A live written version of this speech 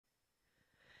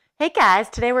Hey guys,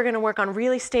 today we're going to work on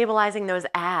really stabilizing those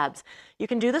abs. You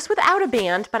can do this without a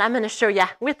band, but I'm going to show you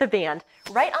with a band.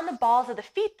 Right on the balls of the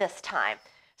feet this time.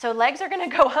 So legs are going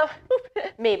to go up,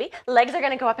 maybe. Legs are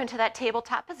going to go up into that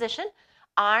tabletop position,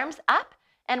 arms up,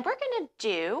 and we're going to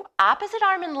do opposite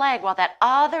arm and leg while that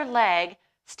other leg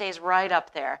stays right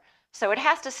up there. So it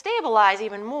has to stabilize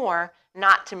even more,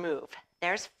 not to move.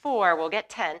 There's 4, we'll get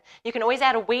 10. You can always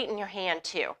add a weight in your hand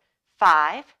too.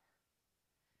 5,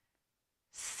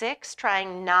 6,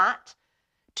 trying not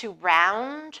to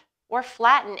round or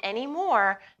flatten any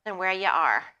more than where you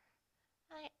are.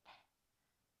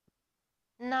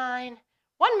 9,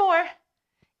 1 more,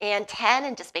 and 10,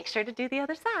 and just make sure to do the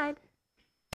other side.